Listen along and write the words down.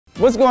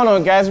What's going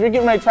on, guys? We're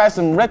getting ready to try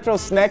some retro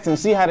snacks and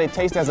see how they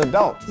taste as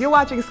adults. You're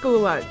watching School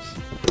Lunch.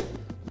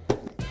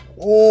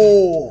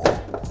 Oh,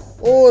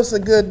 it's a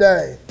good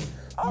day.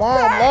 Mom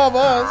love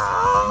us.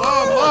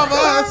 Mom love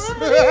us.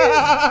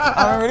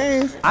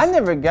 I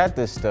never got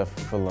this stuff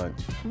for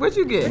lunch. What'd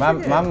you get? My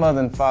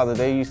mother and father,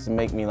 they used to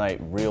make me like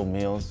real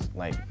meals,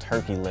 like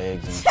turkey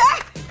legs and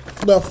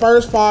The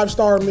first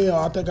 5-star meal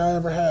I think I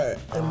ever had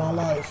in my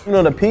life. You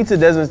know, the pizza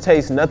doesn't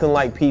taste nothing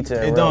like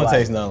pizza. It don't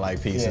taste nothing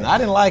like pizza. Yeah. I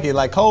didn't like it.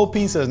 Like cold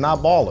pizza is not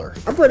baller.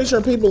 I'm pretty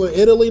sure people in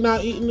Italy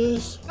not eating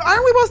this.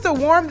 Aren't we supposed to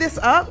warm this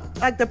up?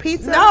 Like the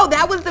pizza? No,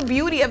 that was the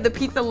beauty of the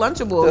pizza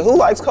Lunchables. Who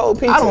likes cold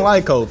pizza? I don't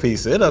like cold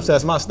pizza. It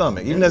upsets my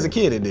stomach. Even as a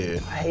kid, it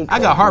did. I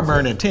got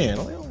heartburn at 10.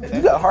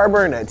 You got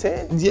heartburn at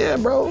 10? Yeah,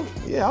 bro.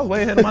 Yeah, I was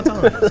way ahead of my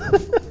time.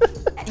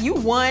 You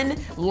won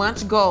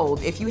lunch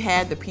gold if you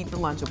had the pizza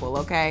Lunchable,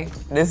 okay?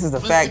 This is the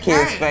fat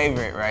kid's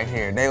favorite right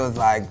here. They was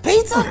like,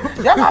 pizza?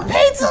 You're my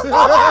pizza?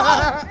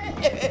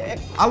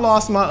 I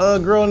lost my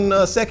girl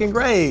in second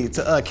grade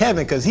to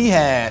Kevin because he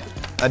had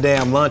a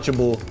damn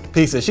Lunchable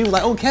pizza. She was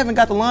like, oh, Kevin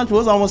got the Lunchable. It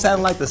was almost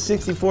having like the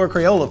 64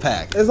 Crayola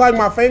pack. It's like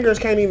my fingers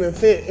can't even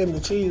fit in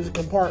the cheese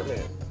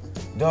compartment.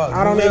 Dog,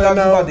 I don't even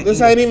know.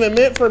 This ain't even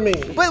meant for me.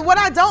 But what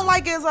I don't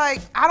like is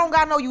like, I don't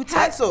got no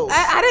utensils.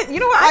 I didn't,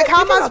 you know what? Like,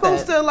 how am I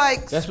supposed to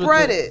like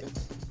spread it?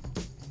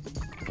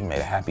 You made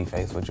a happy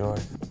face with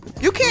yours.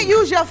 You can't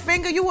use your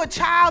finger. You a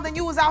child and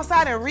you was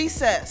outside in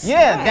recess.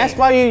 Yeah, that's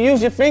why you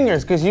use your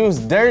fingers, because you was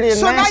dirty and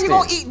so nasty.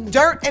 now you gonna eat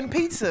dirt and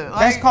pizza. Like,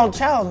 that's called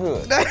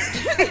childhood. That's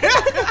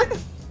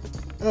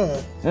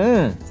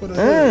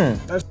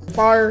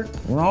fire.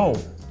 No.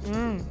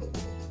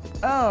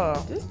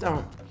 This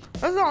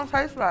don't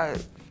taste right.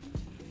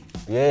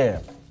 Yeah,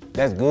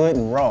 that's good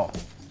and raw.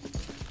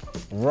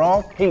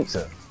 Raw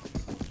pizza.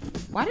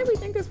 Why did we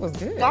think this was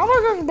good? I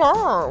was just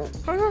bomb.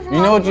 You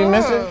know what you're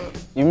missing?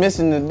 You're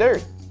missing the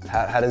dirt.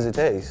 How does it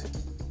taste?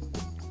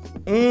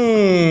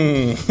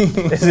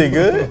 Is it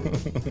good?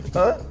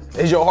 Huh?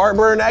 Is your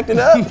heartburn acting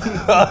up?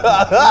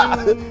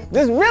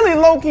 This really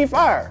low-key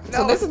fire.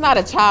 So this is not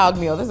a child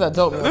meal, this is an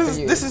adult meal for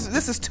you. This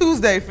is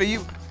Tuesday for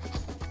you.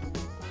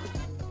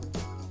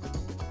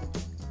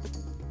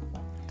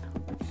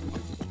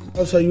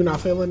 Oh, so you're not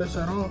feeling this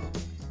at all?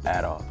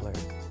 At all, player.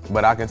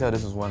 But I can tell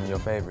this is one of your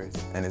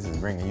favorites, and this is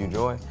bringing you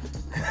joy.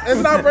 It's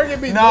not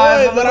bringing me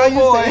joy, but I used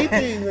to eat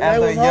these, and they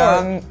was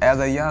hard. As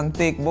a young,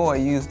 thick boy,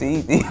 you used to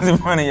eat these in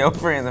front of your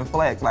friends and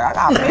flex. Like,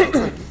 I got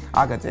pizza.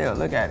 I could tell.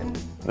 Look at it.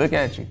 Look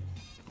at you.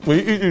 When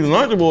you eat these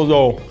Lunchables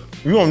though,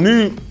 you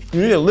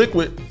need a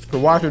liquid to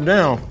wash it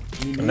down.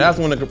 And that's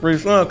when the Capri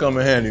Sun come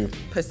in handy.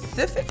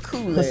 Pacific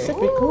Cooler.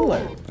 Pacific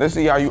Cooler. Let's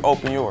see how you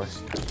open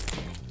yours.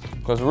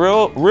 Cause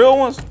real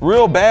ones,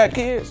 real bad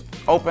kids,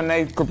 open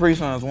their Capri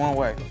Suns one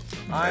way.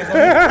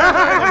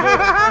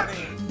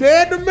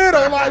 Dead in the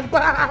middle, like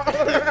bow.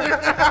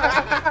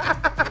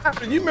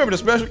 You remember the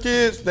special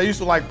kids? They used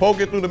to like poke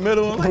it through the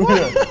middle.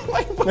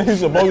 Like, They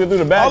used to poke it through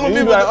the back. all the and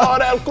you people be like, like, oh,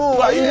 that's cool.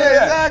 Like,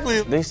 yeah,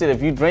 exactly. They said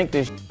if you drink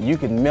this, you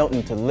can melt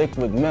into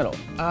liquid metal.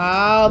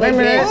 Oh, they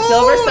Remember did. that?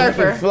 Silver You can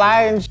Surfer.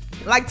 fly and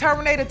Like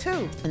Terminator 2.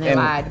 And they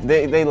lied.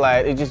 They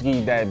lied. It just give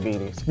you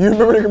diabetes. You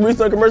remember the Capri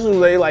Sun commercials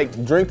where they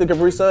like drink the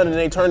Capri Sun and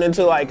they turn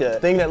into like a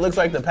thing that looks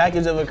like the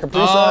package of a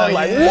Capri Sun?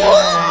 Like,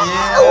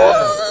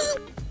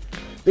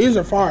 These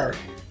are fire.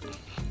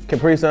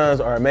 Capri Suns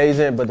are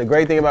amazing, but the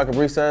great thing about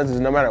Capri Suns is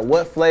no matter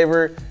what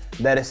flavor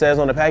that it says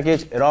on the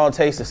package, it all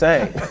tastes the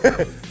same.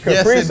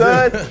 Capri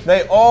Sun,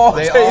 they all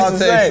taste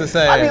the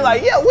same. I be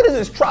like, yeah, what is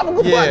this?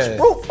 Tropical punch,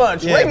 fruit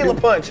punch, regular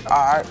punch.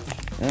 All right.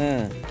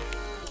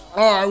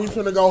 All right, we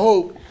finna go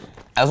hoop.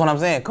 That's what I'm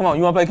saying. Come on,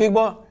 you wanna play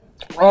kickball?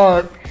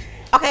 All right.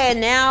 Okay, and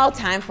now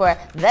time for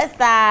the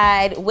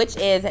side, which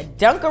is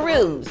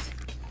Dunkaroos.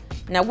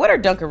 Now, what are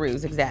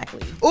Dunkaroos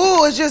exactly?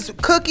 Ooh, it's just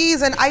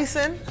cookies and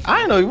icing. I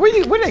don't know, where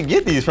they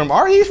get these from?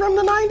 Are these from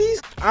the 90s?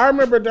 I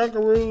remember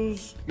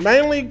Dunkaroos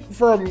mainly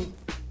from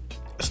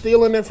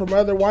stealing it from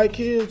other white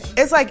kids.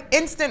 It's like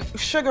instant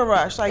sugar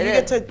rush. Like you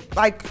get to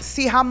like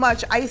see how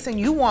much icing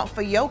you want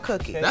for your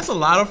cookie. That's a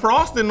lot of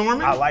frosting,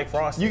 Norman. I like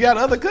frosting. You got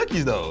other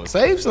cookies though.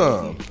 Save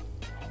some.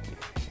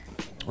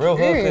 Real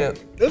hood kid.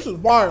 This is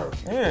fire.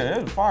 Yeah,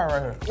 it's fire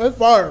right here. It's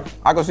fire.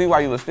 I can see why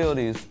you would steal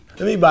these.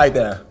 Let me bite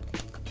that.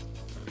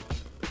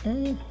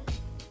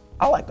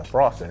 I like the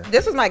frosting.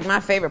 This was like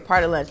my favorite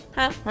part of lunch.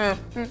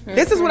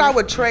 This is what I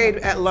would trade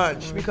at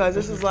lunch because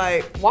this is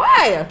like,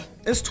 Why?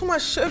 it's too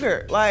much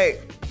sugar.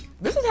 Like,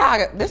 This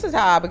is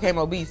how I became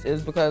obese,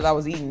 is because I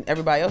was eating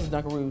everybody else's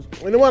Dunkaroos.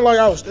 And it wasn't like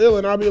I was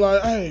stealing. I'd be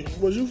like, hey,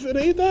 was you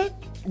finna eat that?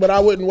 But I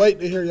wouldn't wait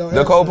to hear your answer.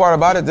 The cold part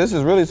about it, this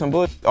is really some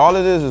bullshit. All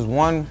it is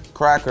one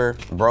cracker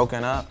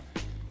broken up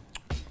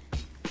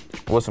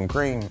with some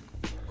cream.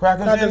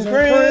 Crackers and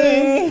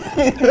cream.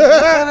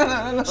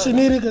 She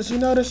need it because she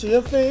know that she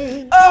a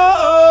fan.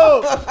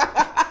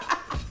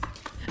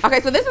 Okay,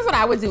 so this is what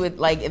I would do with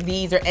like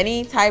these or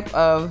any type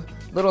of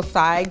little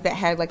sides that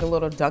had like a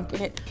little dunk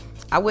in it.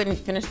 I wouldn't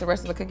finish the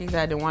rest of the cookies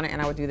that I didn't want it,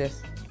 and I would do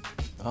this.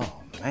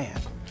 Oh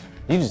man,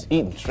 you just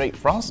eating straight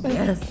frosting?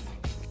 Yes.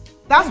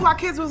 that's why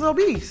kids was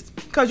obese.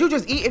 Cause you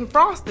just eating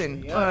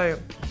frosting. Sure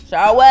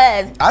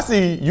was. I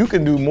see you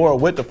can do more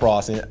with the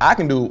frosting. I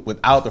can do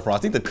without the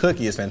frosting. I think the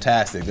cookie is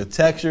fantastic. The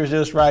texture is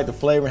just right. The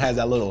flavor has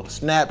that little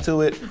snap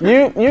to it.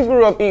 You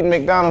grew up eating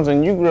McDonald's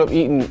and you grew up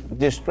eating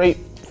just straight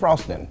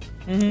frosting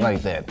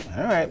like that.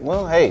 All right,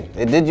 well, hey,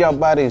 it did y'all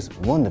bodies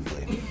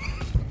wonderfully.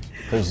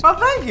 Oh,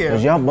 thank you.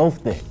 Cause y'all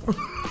both thick.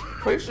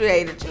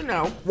 Appreciate it, you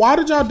know. Why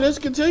did y'all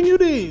discontinue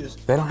these?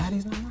 They don't have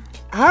these no more?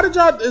 How did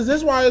y'all, is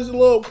this why it's a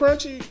little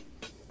crunchy?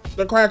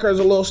 The cracker is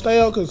a little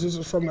stale because this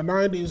is from the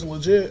 90s,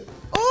 legit.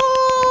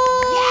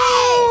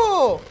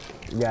 Ooh!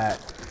 You got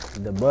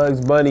the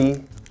Bugs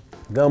Bunny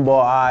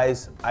Gumball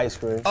Eyes Ice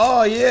Cream.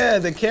 Oh yeah,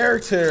 the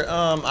character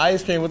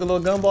ice cream with the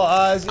little gumball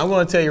eyes. I'm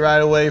gonna tell you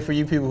right away for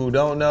you people who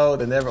don't know,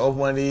 that never opened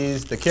one of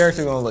these, the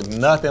character's gonna look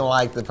nothing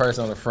like the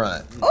person on the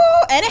front. Ooh,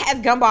 and it has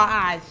gumball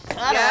eyes. Shut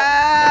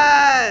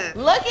up.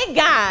 Look at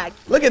God.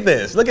 Look at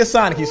this, look at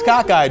Sonic, he's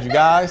cockeyed, you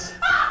guys.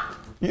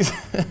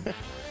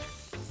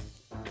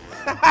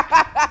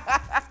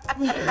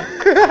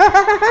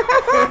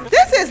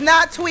 This is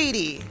not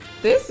Tweety.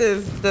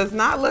 Does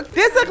not look.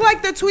 This look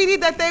like the Tweety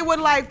that they would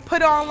like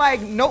put on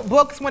like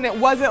notebooks when it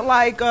wasn't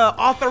like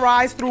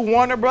authorized through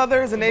Warner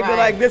Brothers, and they'd be Right.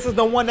 like, "This is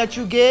the one that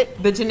you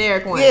get." The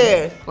generic one.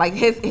 Yeah. Like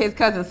his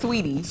cousin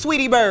Sweetie.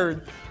 Sweetie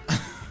Bird.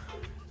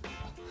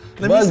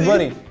 Bugs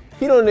Bunny.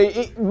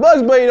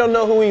 Bugs Bunny don't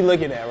know who he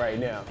looking at right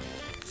now.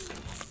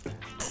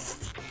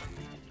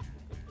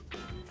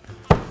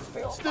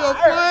 Still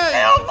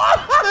playing.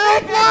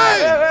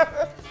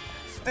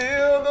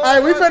 Hey,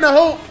 we finna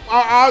hoop.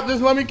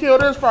 Just let me kill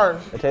this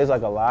first. It tastes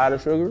like a lot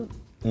of sugar.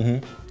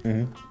 It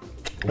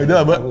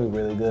does, but Really,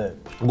 really good.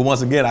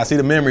 once again, I see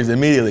the memories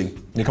immediately.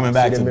 They're coming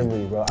back to me.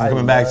 Memories, bro. They're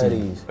coming back to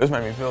me. This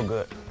made me feel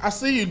good. I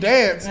see you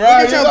dance.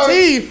 Right, Look at your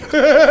teeth.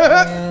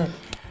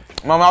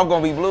 My mouth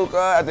gonna be blue,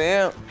 at the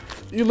end.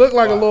 You look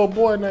like a little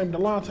boy named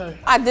Delonte.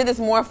 I did this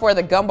more for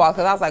the gumball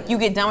because I was like, you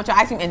get done with your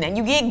ice cream and then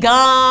you get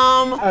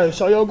gum. Hey,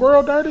 so your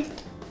grill dirty?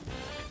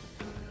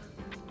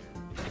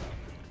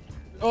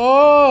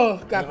 Oh,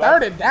 got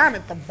 30 down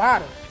at the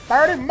bottom.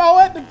 30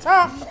 more at the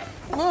top.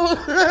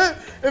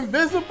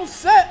 Invisible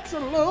sets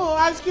and little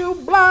ice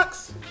cube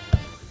blocks.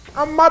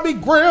 I might be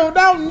grilled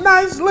out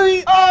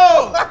nicely.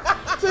 Oh,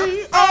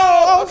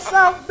 T-O,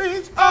 South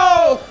Beach.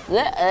 Oh.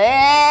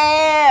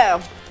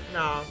 Yeah.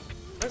 No,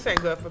 this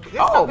ain't good for me.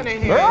 There's something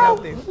in here ain't girl.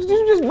 healthy. Did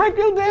you just break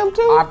your damn tooth?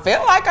 I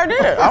feel like I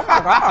did. Oh my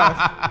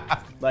gosh.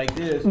 Like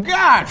this.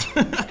 God!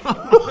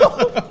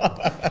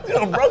 You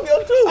done broke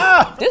your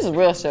tooth. This is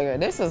real sugar.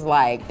 This is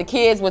like the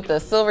kids with the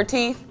silver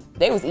teeth.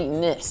 They was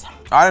eating this.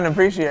 I didn't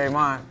appreciate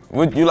mine.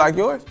 Would you like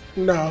yours?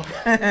 No.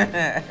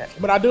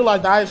 But I do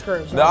like the ice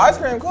cream. So. The ice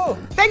cream, cool.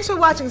 Thanks for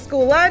watching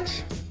School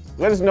Lunch.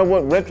 Let us know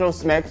what retro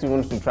snacks you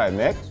want us to try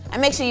next.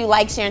 And make sure you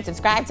like, share, and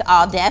subscribe to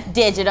All Deaf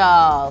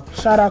Digital.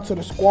 Shout out to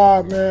the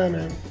squad, man,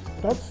 and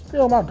don't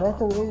steal my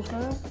Dunkaroos,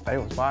 man. They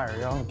was fire,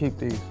 y'all. Keep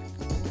these.